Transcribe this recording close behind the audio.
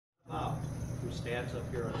who stands up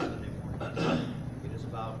here on Sunday morning. It is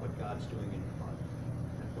about what God's doing in your heart.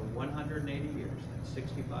 And for 180 years, and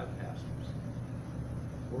 65 pastors,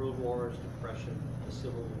 world wars, depression, the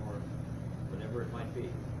Civil War, whatever it might be,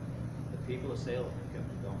 the people of Salem have kept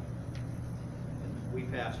it going. And we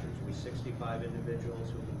pastors, we 65 individuals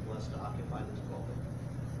who've been blessed to occupy this pulpit,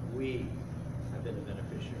 we have been the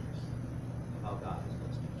beneficiaries of how God has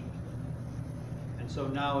blessed each other. And so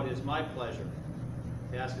now it is my pleasure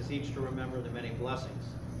to ask us each to remember the many blessings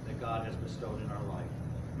that God has bestowed in our life.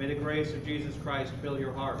 May the grace of Jesus Christ fill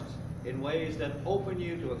your hearts in ways that open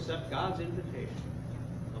you to accept God's invitation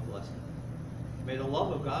of blessing. May the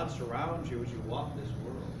love of God surround you as you walk this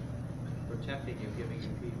world, protecting you, giving you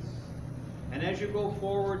peace. And as you go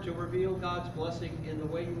forward to reveal God's blessing in the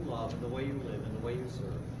way you love, in the way you live, in the way you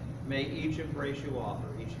serve, may each embrace you offer,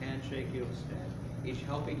 each handshake you extend, each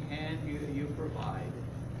helping hand you provide,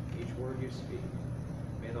 each word you speak.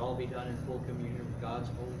 May it all be done in full communion with God's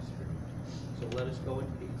Holy Spirit. So let us go in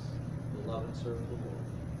peace to love and serve the Lord.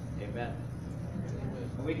 Amen.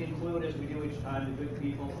 And we conclude, as we do each time, the good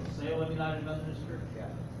people of Salem United Methodist Church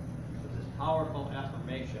gather with this powerful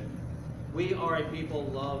affirmation: we are a people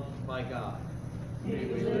loved by God. May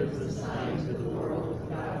we live the signs of the world of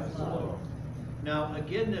God's love. Now,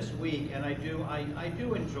 again this week, and I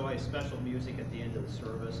do enjoy special music at the end of the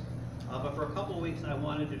service, but for a couple of weeks I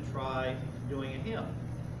wanted to try doing a hymn.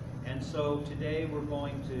 And so today we're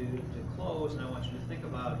going to close, and I want you to think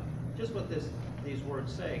about just what these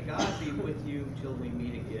words say. God be with you till we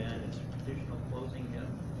meet again. It's a traditional closing hymn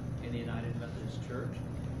in the United Methodist Church,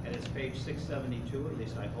 and it's page 672, at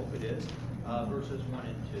least I hope it is, verses 1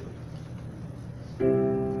 and 2.